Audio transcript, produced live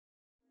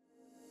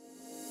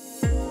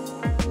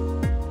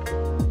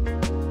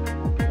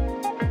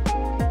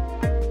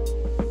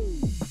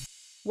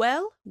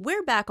Well,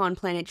 we're back on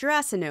planet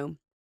Jurasinome.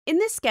 In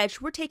this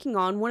sketch, we're taking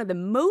on one of the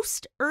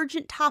most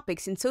urgent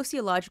topics in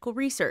sociological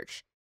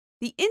research,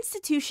 the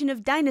institution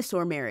of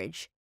dinosaur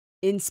marriage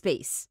in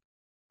space.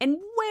 And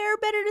where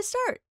better to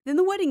start than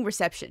the wedding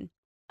reception?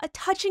 A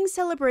touching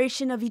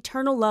celebration of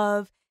eternal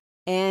love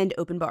and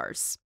open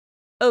bars.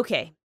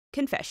 Okay,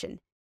 confession.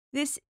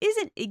 This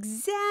isn't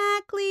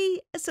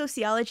exactly a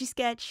sociology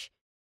sketch.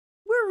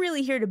 We're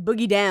really here to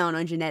boogie down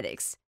on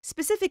genetics,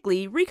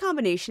 specifically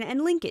recombination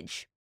and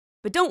linkage.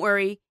 But don't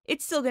worry,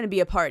 it's still going to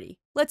be a party.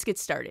 Let's get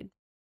started.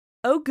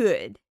 Oh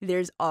good,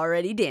 there's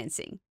already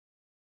dancing.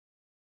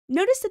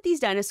 Notice that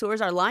these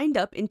dinosaurs are lined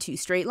up in two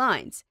straight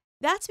lines.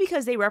 That's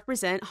because they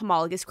represent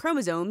homologous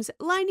chromosomes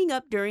lining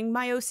up during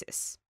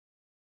meiosis.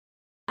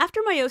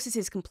 After meiosis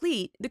is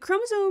complete, the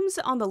chromosomes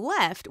on the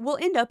left will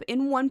end up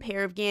in one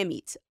pair of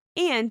gametes,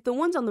 and the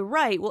ones on the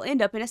right will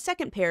end up in a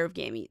second pair of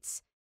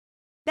gametes.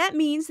 That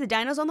means the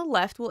dinos on the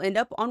left will end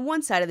up on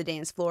one side of the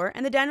dance floor,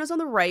 and the dinos on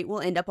the right will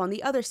end up on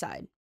the other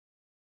side.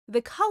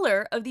 The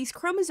color of these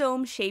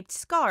chromosome-shaped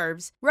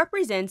scarves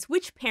represents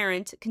which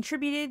parent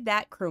contributed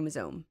that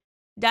chromosome.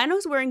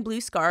 Dinos wearing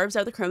blue scarves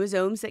are the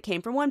chromosomes that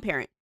came from one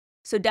parent,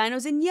 so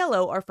dinos in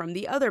yellow are from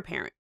the other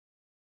parent.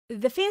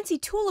 The fancy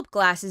tulip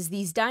glasses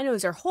these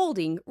dinos are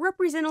holding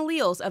represent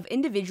alleles of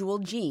individual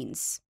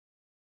genes.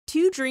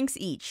 2 drinks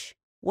each.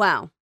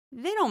 Wow,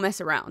 they don't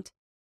mess around.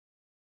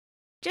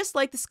 Just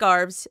like the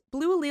scarves,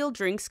 blue allele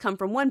drinks come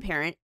from one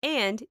parent,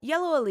 and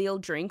yellow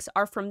allele drinks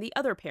are from the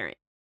other parent.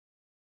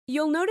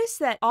 You'll notice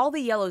that all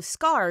the yellow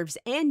scarves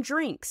and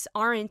drinks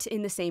aren't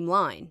in the same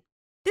line.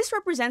 This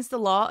represents the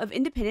law of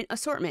independent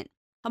assortment.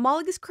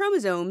 Homologous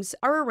chromosomes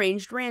are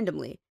arranged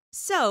randomly,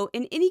 so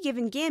in any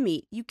given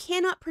gamete, you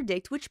cannot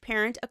predict which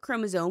parent a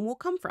chromosome will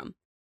come from.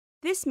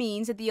 This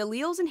means that the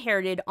alleles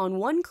inherited on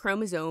one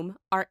chromosome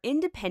are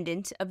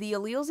independent of the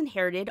alleles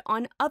inherited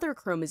on other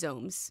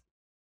chromosomes.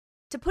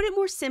 To put it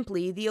more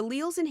simply, the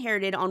alleles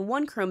inherited on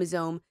one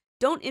chromosome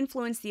don't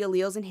influence the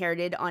alleles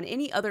inherited on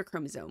any other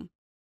chromosome.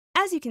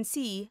 As you can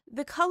see,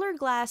 the color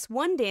glass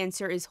one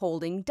dancer is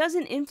holding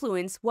doesn't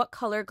influence what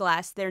color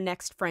glass their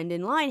next friend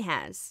in line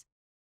has.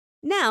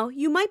 Now,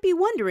 you might be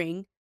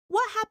wondering,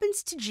 what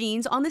happens to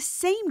genes on the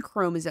same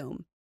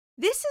chromosome?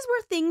 This is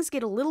where things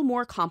get a little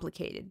more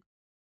complicated.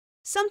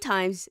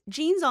 Sometimes,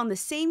 genes on the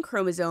same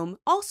chromosome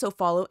also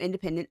follow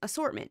independent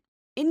assortment.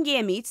 In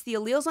gametes, the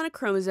alleles on a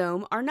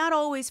chromosome are not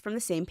always from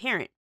the same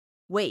parent.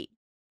 Wait,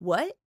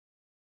 what?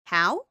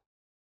 How?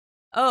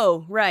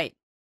 Oh, right,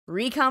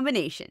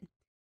 recombination.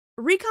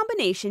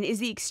 Recombination is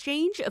the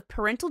exchange of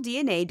parental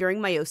DNA during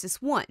meiosis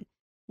I.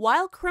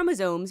 While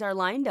chromosomes are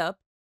lined up,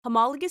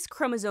 homologous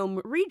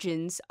chromosome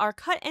regions are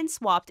cut and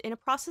swapped in a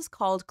process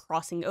called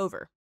crossing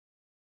over.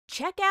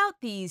 Check out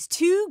these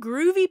 2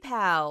 groovy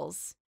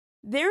pals!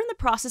 They're in the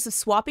process of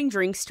swapping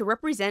drinks to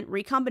represent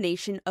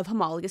recombination of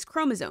homologous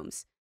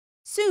chromosomes.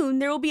 Soon,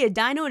 there will be a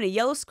dino in a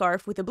yellow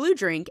scarf with a blue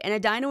drink and a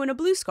dino in a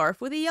blue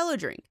scarf with a yellow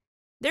drink.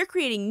 They're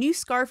creating new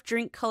scarf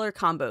drink color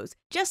combos,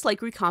 just like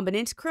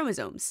recombinant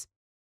chromosomes.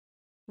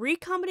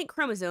 Recombinant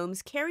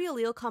chromosomes carry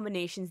allele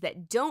combinations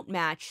that don't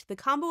match the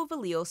combo of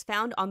alleles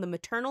found on the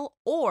maternal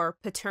or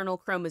paternal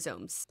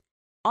chromosomes.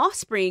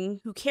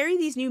 Offspring who carry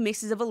these new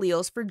mixes of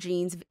alleles for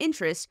genes of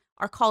interest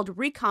are called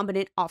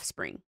recombinant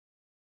offspring.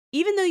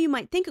 Even though you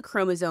might think a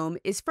chromosome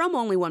is from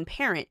only one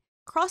parent,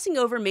 crossing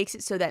over makes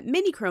it so that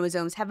many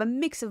chromosomes have a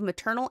mix of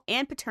maternal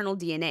and paternal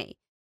DNA.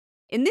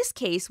 In this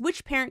case,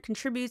 which parent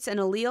contributes an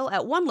allele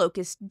at one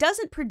locus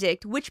doesn't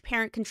predict which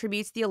parent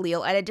contributes the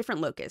allele at a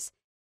different locus.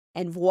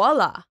 And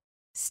voila!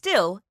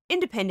 Still,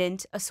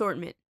 independent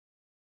assortment.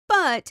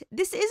 But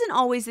this isn't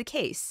always the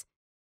case.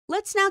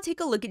 Let's now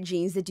take a look at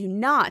genes that do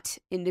not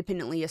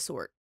independently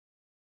assort.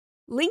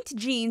 Linked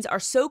genes are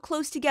so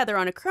close together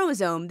on a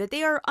chromosome that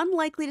they are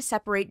unlikely to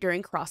separate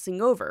during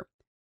crossing over.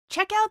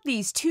 Check out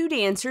these 2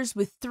 dancers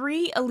with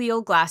 3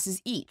 allele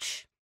glasses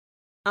each.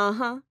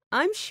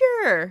 I'm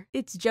sure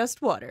it's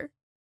just water.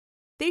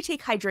 They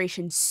take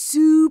hydration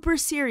super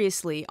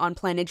seriously on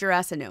planet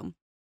Jurasinome.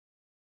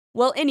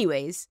 Well,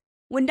 anyways,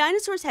 when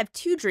dinosaurs have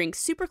 2 drinks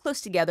super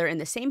close together in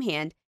the same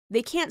hand,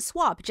 they can't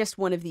swap just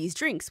one of these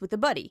drinks with a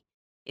buddy.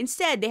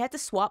 Instead, they have to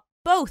swap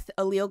both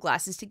allele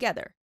glasses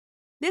together.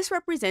 This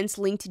represents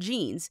linked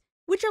genes,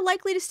 which are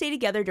likely to stay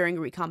together during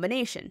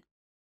recombination.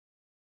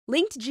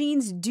 Linked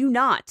genes do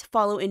not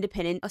follow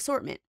independent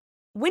assortment.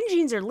 When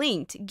genes are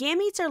linked,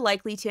 gametes are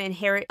likely to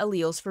inherit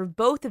alleles for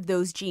both of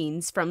those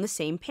genes from the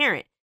same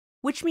parent,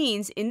 which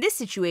means, in this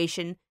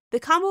situation,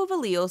 the combo of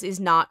alleles is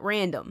not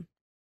random.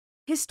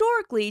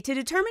 Historically, to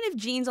determine if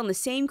genes on the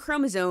same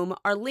chromosome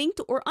are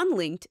linked or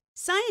unlinked,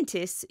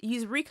 scientists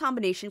use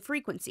recombination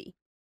frequency.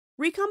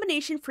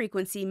 Recombination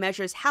frequency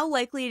measures how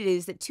likely it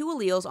is that 2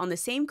 alleles on the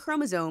same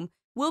chromosome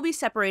will be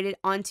separated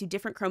onto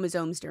different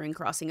chromosomes during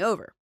crossing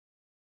over.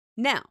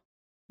 Now,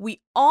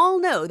 we all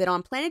know that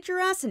on planet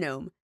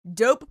Jurasinome,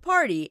 dope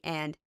party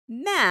and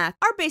math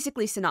are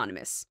basically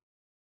synonymous.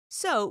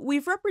 So,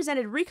 we've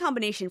represented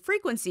recombination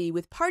frequency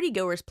with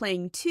partygoers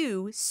playing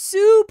 2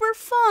 super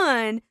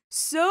fun,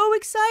 so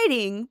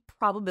exciting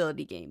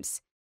probability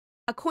games.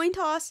 a coin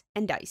toss,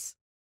 and dice.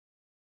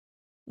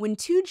 When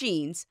two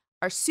genes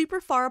are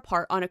super far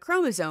apart on a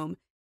chromosome,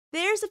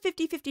 there's a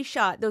 50-50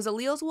 shot those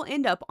alleles will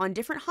end up on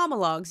different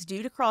homologs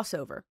due to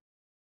crossover.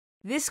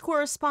 This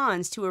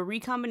corresponds to a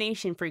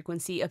recombination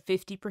frequency of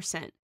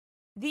 50%.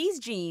 These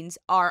genes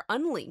are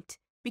unlinked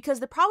because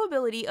the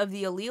probability of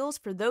the alleles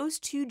for those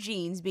two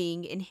genes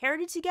being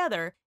inherited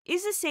together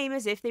is the same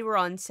as if they were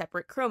on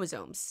separate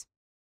chromosomes.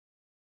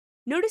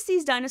 Notice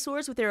these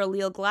dinosaurs with their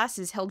allele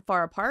glasses held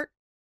far apart?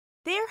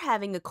 They're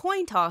having a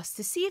coin toss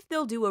to see if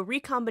they'll do a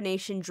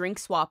recombination drink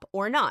swap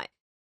or not.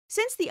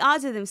 Since the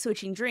odds of them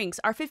switching drinks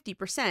are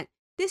 50%,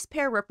 this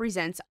pair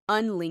represents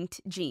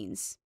unlinked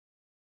genes.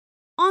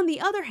 On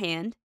the other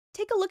hand,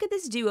 take a look at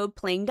this duo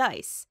playing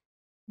dice.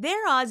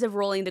 Their odds of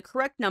rolling the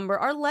correct number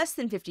are less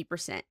than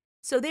 50%,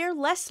 so they're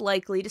less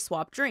likely to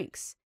swap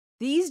drinks.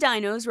 These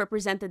dinos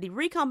represent that the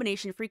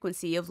recombination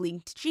frequency of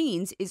linked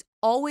genes is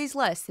always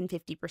less than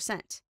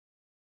 50%.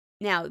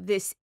 Now,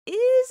 this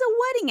is a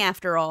wedding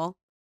after all.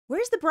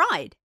 Where's the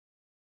bride?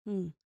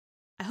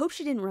 I hope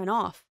she didn't run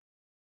off.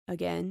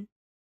 Again.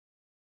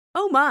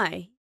 Oh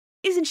my,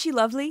 isn't she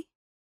lovely?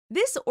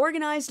 This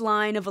organized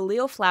line of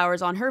allele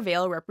flowers on her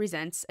veil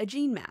represents a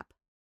gene map.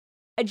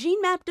 A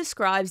gene map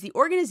describes the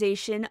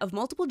organization of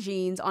multiple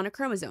genes on a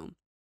chromosome.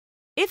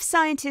 If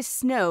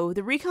scientists know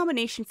the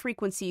recombination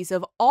frequencies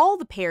of all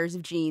the pairs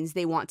of genes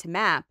they want to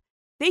map,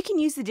 they can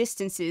use the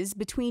distances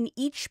between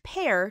each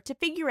pair to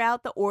figure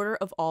out the order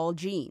of all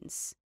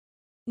genes.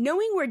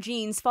 Knowing where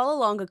genes fall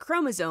along a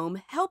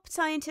chromosome helps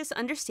scientists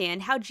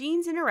understand how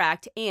genes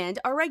interact and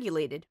are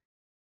regulated.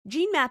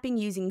 Gene mapping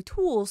using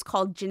tools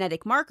called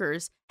genetic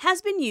markers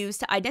has been used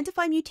to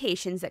identify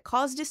mutations that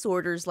cause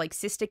disorders like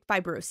cystic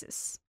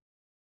fibrosis.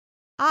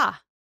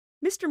 Ah,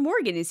 Mr.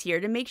 Morgan is here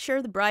to make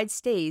sure the bride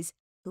stays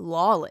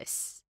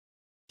flawless.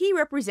 He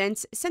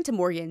represents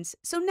Centimorgans,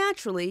 so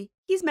naturally,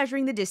 he's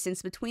measuring the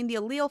distance between the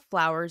allele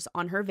flowers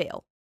on her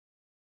veil.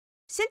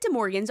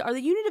 Centimorgans are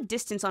the unit of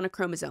distance on a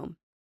chromosome.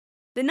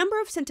 The number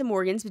of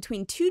centimorgans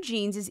between two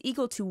genes is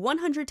equal to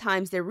 100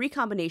 times their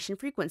recombination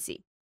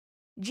frequency.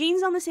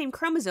 Genes on the same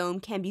chromosome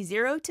can be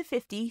 0 to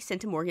 50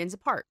 centimorgans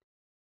apart.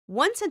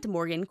 1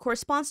 centimorgan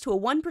corresponds to a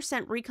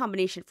 1%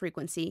 recombination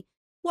frequency,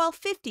 while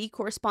 50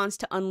 corresponds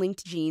to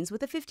unlinked genes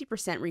with a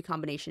 50%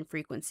 recombination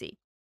frequency.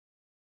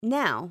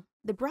 Now,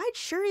 the bride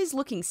sure is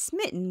looking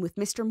smitten with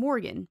Mr.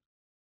 Morgan.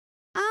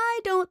 I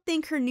don't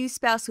think her new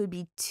spouse would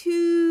be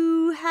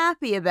too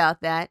happy about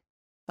that.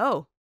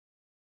 Oh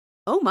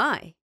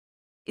my.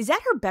 Is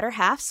that her better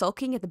half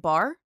sulking at the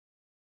bar?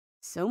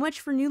 So much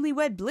for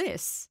newlywed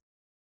bliss.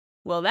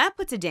 Well, that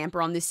puts a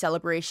damper on this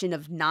celebration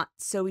of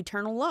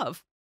not-so-eternal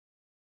love.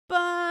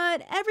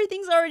 But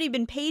everything's already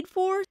been paid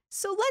for,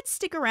 so let's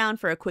stick around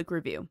for a quick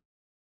review.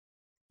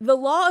 The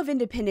law of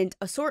independent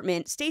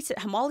assortment states that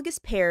homologous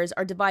pairs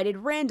are divided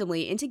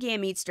randomly into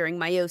gametes during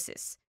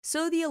meiosis,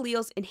 so the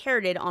alleles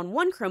inherited on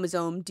one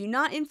chromosome do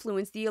not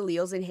influence the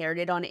alleles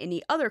inherited on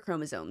any other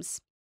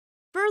chromosomes.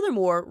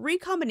 Furthermore,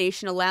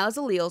 recombination allows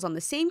alleles on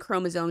the same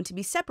chromosome to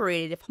be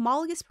separated if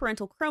homologous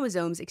parental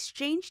chromosomes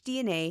exchange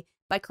DNA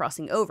by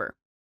crossing over.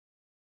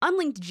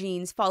 Unlinked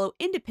genes follow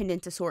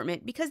independent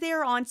assortment because they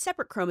are on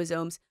separate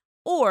chromosomes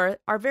or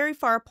are very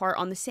far apart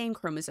on the same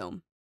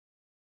chromosome.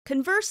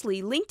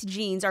 Conversely, linked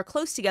genes are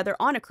close together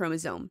on a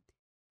chromosome.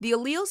 The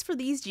alleles for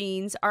these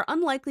genes are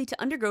unlikely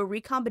to undergo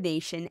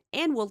recombination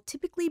and will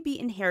typically be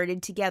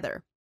inherited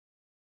together.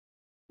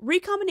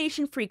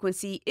 Recombination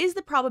frequency is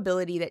the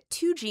probability that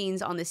two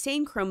genes on the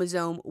same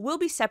chromosome will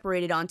be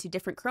separated onto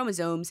different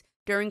chromosomes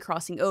during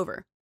crossing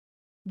over.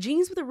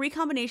 Genes with a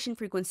recombination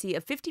frequency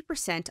of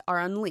 50% are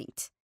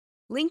unlinked.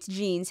 Linked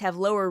genes have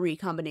lower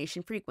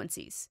recombination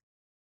frequencies.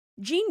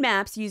 Gene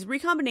maps use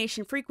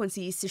recombination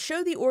frequencies to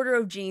show the order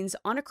of genes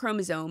on a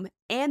chromosome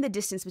and the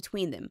distance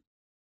between them.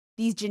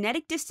 These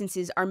genetic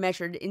distances are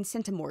measured in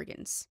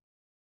centimorgans.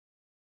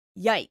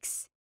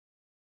 Yikes.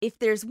 If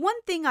there's one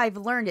thing I've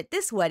learned at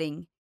this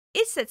wedding,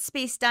 it's that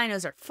space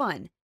dinos are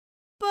fun,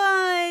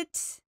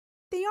 but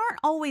they aren't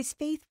always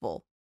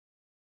faithful.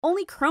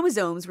 Only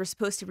chromosomes were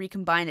supposed to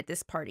recombine at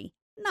this party,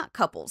 not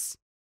couples.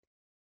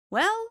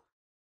 Well,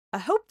 I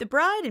hope the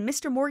bride and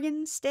Mr.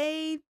 Morgan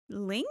stay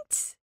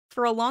linked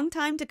for a long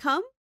time to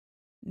come.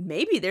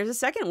 Maybe there's a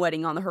second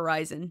wedding on the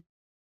horizon.